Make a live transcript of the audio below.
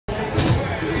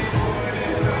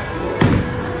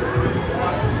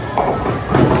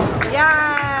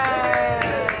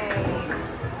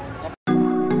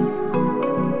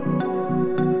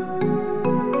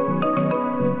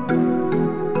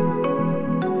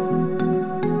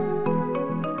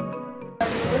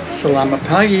Selamat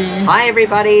pagi. Hi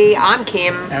everybody, I'm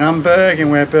Kim. And I'm Berg,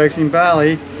 and we're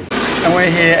BergsinBali. And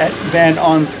we're here at Van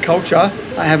On's Culture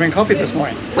having coffee this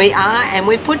morning. We are, and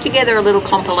we've put together a little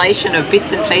compilation of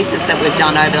bits and pieces that we've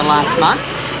done over the last month,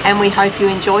 and we hope you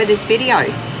enjoy this video.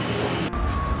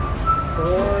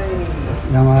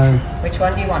 Yummo. Which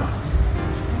one do you want?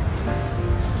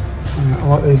 I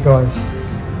like these guys.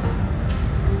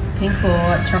 Pink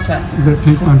or chocolate? You got a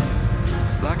pink one.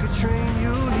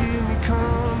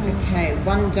 Okay,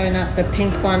 one donut, the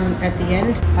pink one at the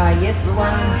end. Yes, one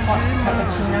hot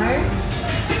cappuccino.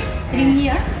 In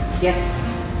here? Yes.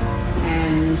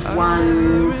 And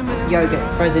one yogurt,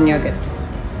 frozen yogurt.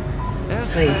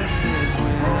 Please.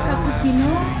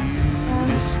 Cappuccino.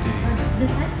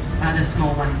 This size? The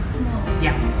small one. Small.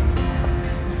 Yeah.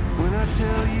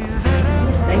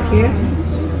 Thank you.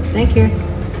 Thank you.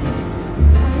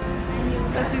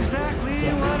 That's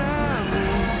exactly what I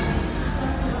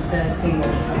The single.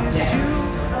 Yeah.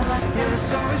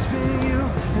 it's always been you,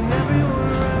 and everyone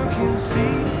around can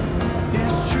see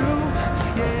it's true.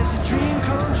 Yeah, it's a dream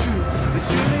come true, but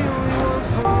you're the only one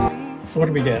for me. So what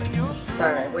do we get?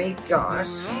 So we got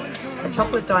a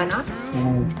chocolate donut,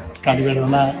 Can't do better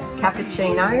than that.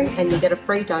 cappuccino, and you get a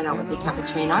free donut with your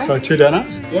cappuccino. So 2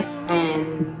 donuts? Yes,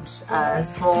 and a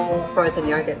small frozen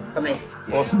yogurt for me.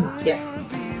 Awesome. Yeah.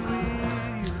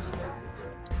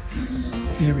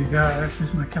 Here we go. This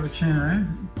is my cappuccino.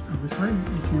 Obviously,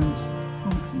 you can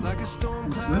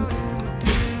smooth.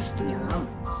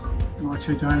 My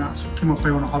 2 donuts. Kim will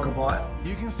probably want to hog a bite.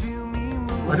 You can feel me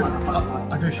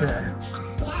I do share.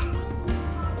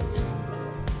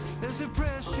 there's a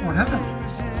pressure. What happened?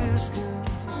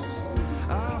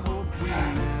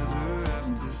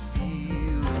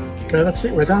 Okay, that's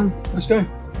it. We're done. Let's go.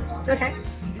 Okay.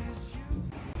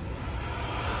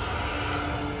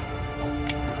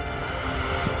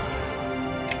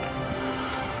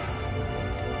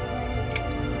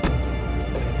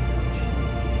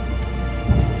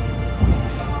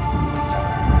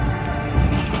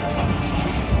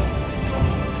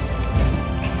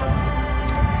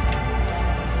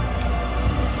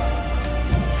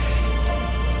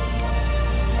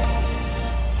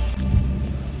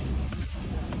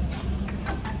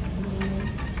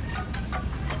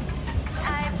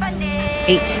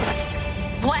 Eat.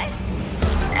 What?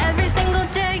 Every single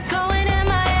day going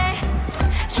MIA.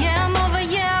 Yeah, I'm over,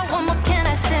 yeah, what more can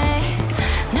I say?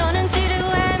 너는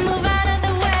지루해, move out of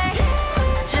the way.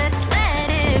 Just let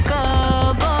it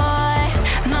go, boy.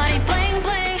 머리 bling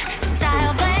bling,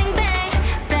 style bling bling.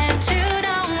 Bet you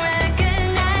don't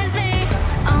recognize me.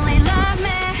 Only love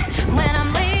me when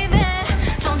I'm leaving.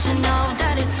 Don't you know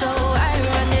that it's so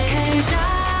ironic?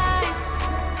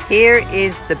 Here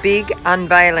is the big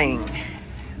unveiling.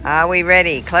 Are we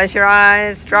ready? Close your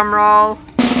eyes, drum roll.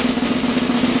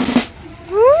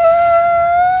 Woo!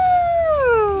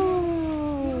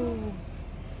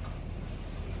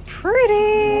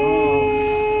 Pretty!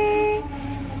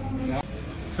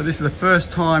 So this is the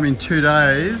first time in 2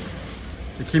 days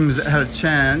that Kim's had a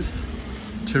chance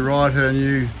to ride her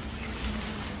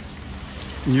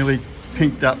newly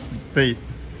pinked up Beat.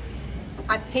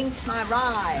 I pinked my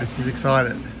ride. And she's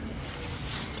excited.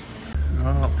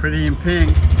 Oh, pretty in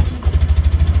pink.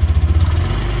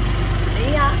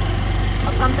 Yeah,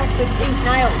 I'll come back with pink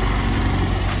nails.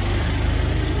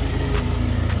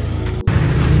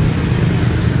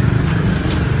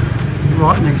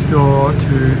 Right next door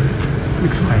to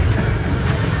Mixway.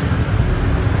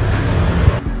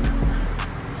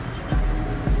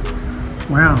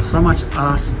 Wow, so much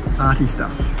arty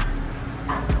stuff.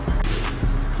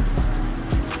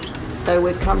 So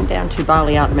we've come down to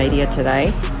Bali Art Media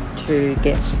today to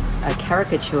get a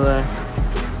caricature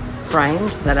framed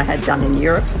that I had done in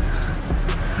Europe.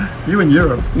 You in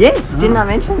Europe? Yes, didn't I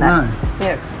mention that? No.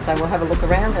 Yeah, so we'll have a look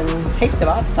around and heaps of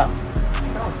art stuff.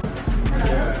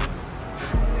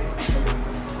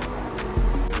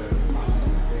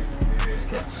 Let's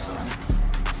get some.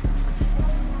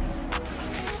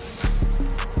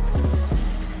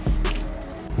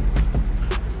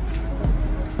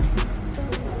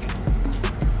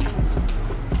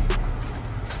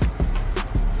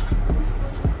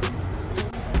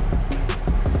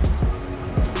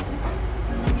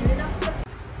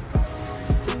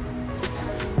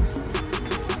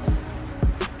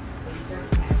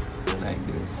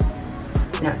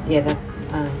 No, yeah, that,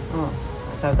 oh,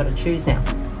 so I've got to choose now.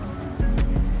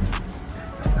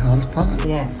 That's the hardest part.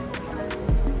 Yeah.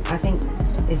 I think,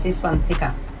 is this one thicker?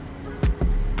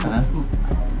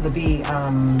 The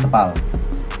Tebal.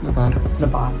 Not bad. the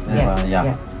bar. Yeah, Yeah,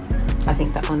 yeah. I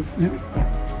think that one. Yep.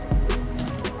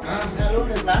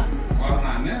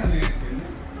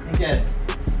 Yeah.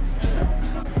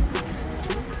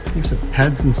 Heaps of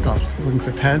pads and stuff. Looking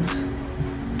for pads.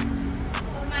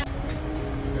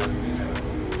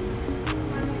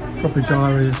 Probably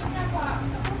diaries.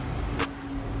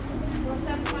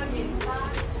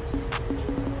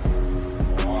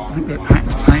 I think they're paint.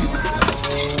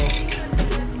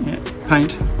 Yeah,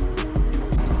 paint.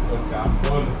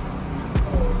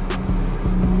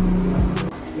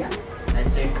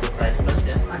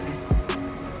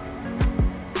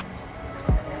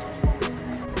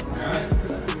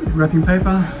 Wrapping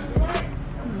paper.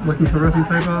 Looking for wrapping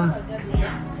paper.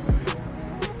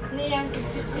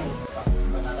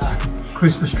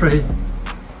 Christmas tree.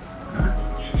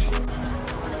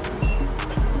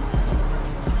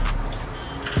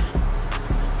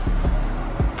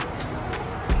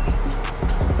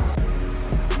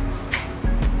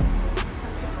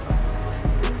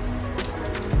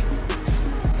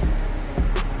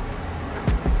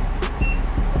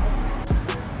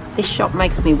 This shop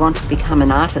makes me want to become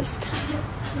an artist.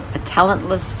 A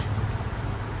talentless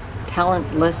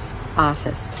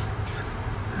artist.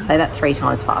 Say that 3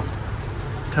 times fast.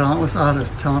 Talentless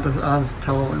artist,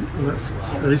 talentless.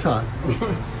 It is hard.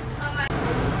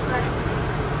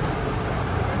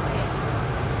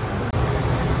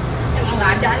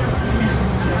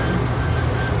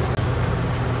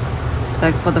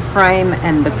 So for the frame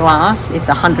and the glass, it's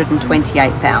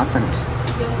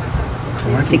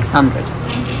 128,600.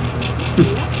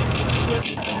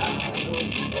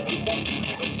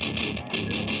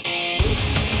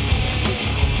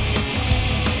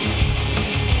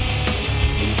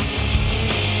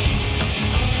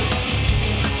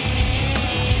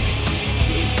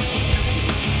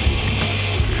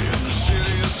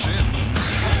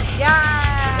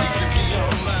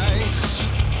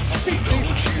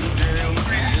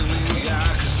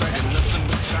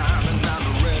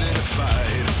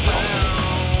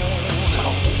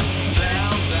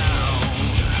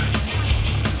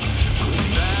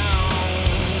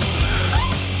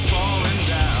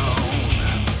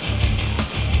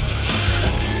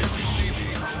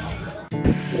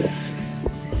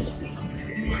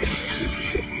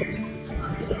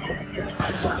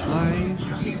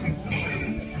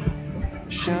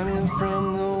 Shining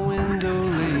from the window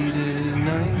late at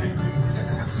night.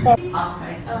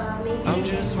 I'm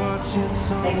just watching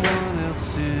someone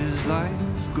else's life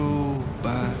go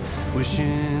by,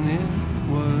 wishing it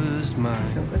was mine.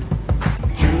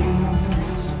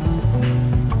 Dreams,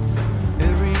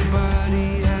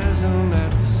 everybody has them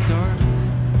at the start.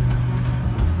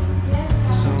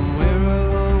 Somewhere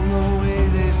along the way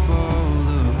they fall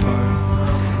apart,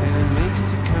 and it makes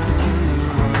it kind of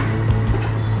hard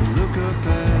to look up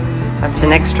at. That's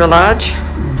an extra large.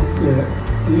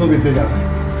 Yeah, a little bit bigger.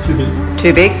 Too big.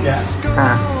 Too big? Yeah.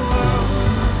 Ah.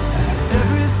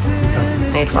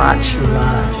 Need large.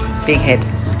 Big head.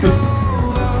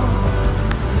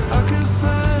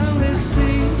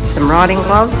 Some riding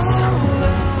gloves.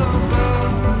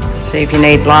 See if you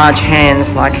need large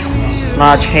hands, like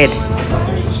large head.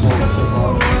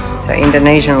 So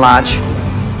Indonesian large.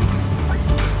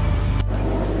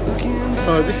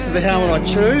 So this is the helmet I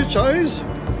chose.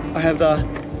 I have the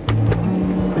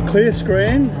clear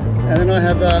screen, and then I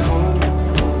have the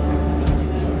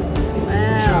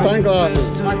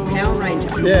sunglasses. Like Power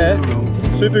Ranger. Yeah,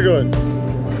 super good.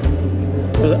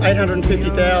 It was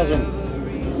 850,000.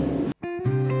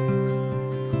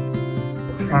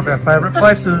 One of our favourite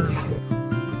places.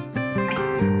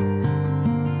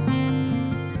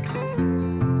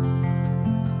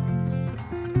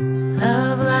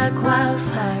 Love like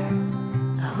wildfire,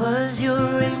 I was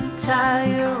your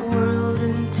entire world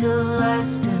until I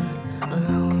stood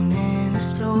alone in a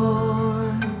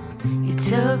storm. You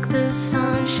took the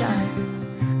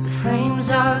sunshine, the flames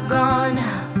are gone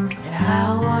now, and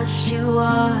I watched you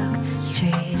walk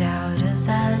straight out of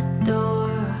that door.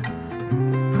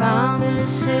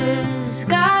 Promises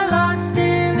got lost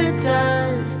in the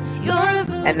dust.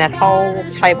 And that whole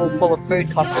table full of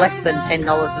food costs less than $10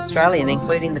 Australian,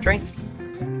 including the drinks.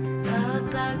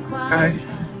 Okay.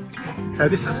 So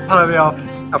this is part of our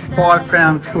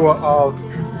 £5 tour of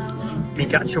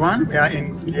Gianyar. We are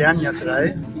in Gianyar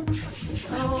today.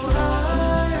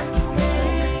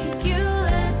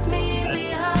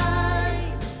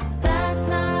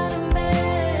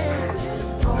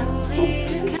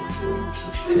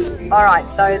 Alright,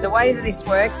 so the way that this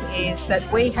works is that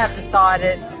we have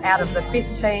decided out of the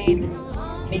 15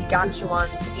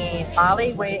 Gianyars in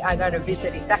Bali, we are going to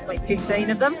visit exactly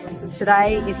 15 of them.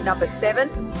 Today is number 7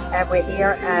 and we're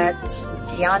here at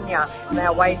Gianyar on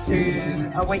our way to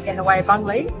a weekend away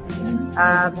Bali.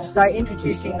 So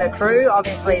introducing the crew,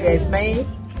 obviously there's me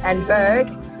and Berg,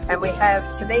 and we have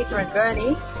Tanita and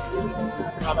Bernie.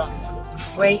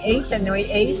 We eat and we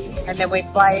eat, and then we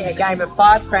play a game of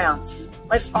 5 crowns.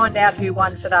 Let's find out who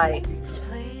won today.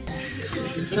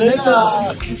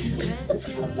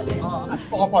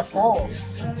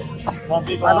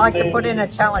 I'd like to put in a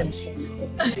challenge.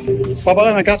 Baba,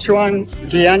 I got you one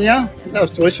gianyar. That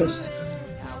was delicious.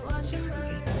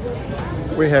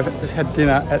 We have just had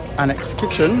dinner at Annex's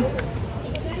Kitchen,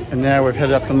 and now we've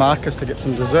headed up to Marcus to get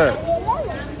some dessert.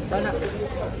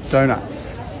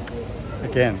 Donuts.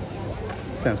 Again.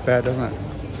 Sounds bad, doesn't it?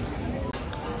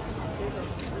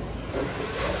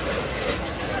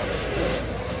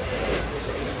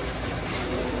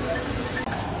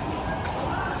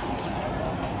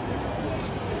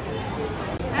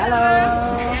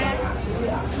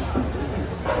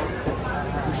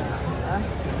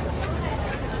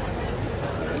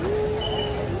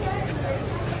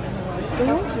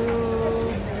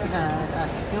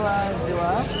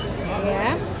 Dua.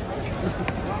 Yeah.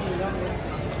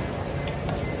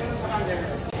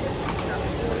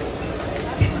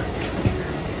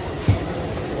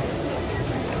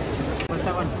 What's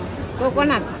that one?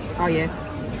 Coconut. Oh yeah.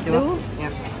 Two.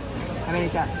 Yeah. How many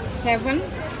is that? 7.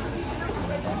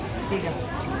 Tiga.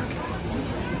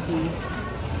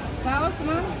 Saus,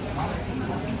 Mom?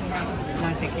 No,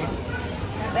 thank you.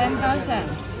 10,000.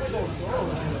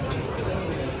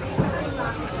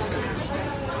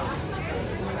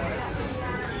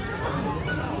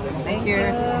 Thank you.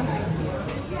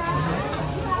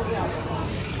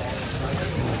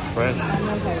 Bread.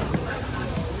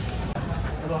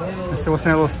 So what's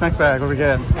in our little snack bag? What do we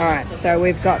get? Alright, so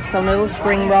we've got some little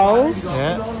spring rolls,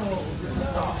 Yeah.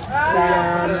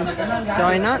 some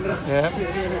donuts, Yeah.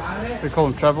 We call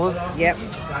them travellers. yep,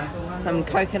 some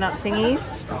coconut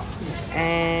thingies,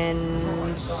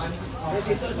 and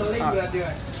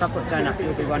chocolate donut.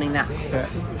 We'll be wanting that. Yeah.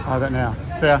 I'll have that now.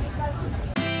 See ya.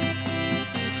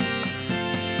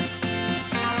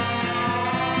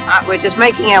 We're just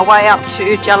making our way up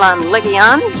to Jalan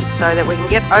Legian so that we can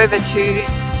get over to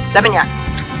Seminyak.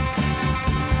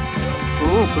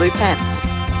 Ooh, blue pants.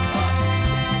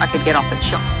 I could get off and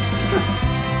shop.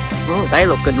 Oh, they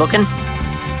look good looking.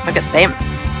 Look at them.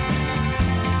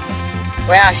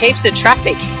 Wow, heaps of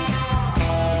traffic.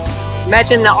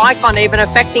 Imagine the icon even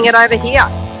affecting it over here.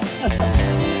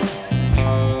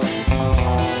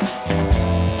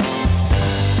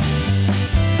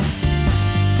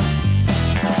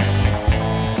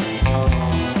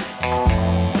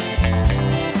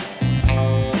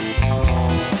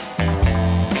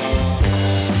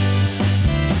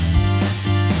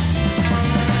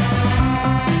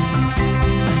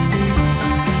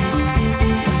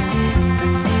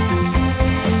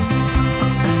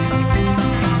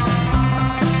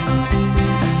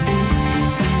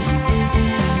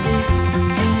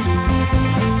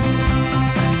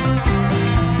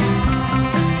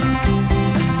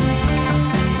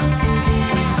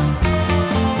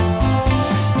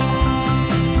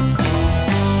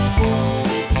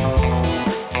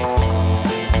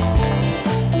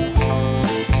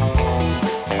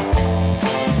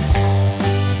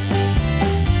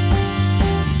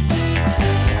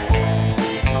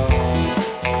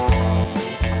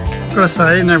 I've got to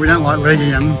say, no, we don't like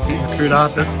Legian, Kuda,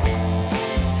 but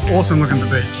it's awesome looking at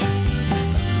the beach.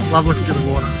 Love looking at the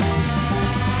water.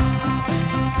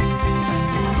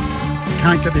 You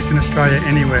can't get this in Australia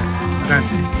anywhere, I don't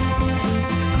think.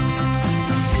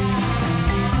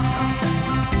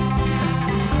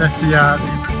 That's the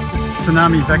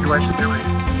tsunami evacuation building.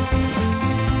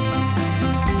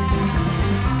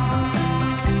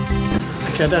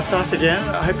 Okay, that's us again.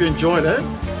 I hope you enjoyed it.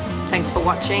 Thanks for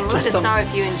watching. Let us know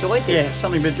if you enjoyed this. Yeah,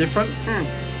 something a bit different.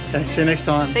 Okay, see you next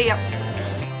time. See ya.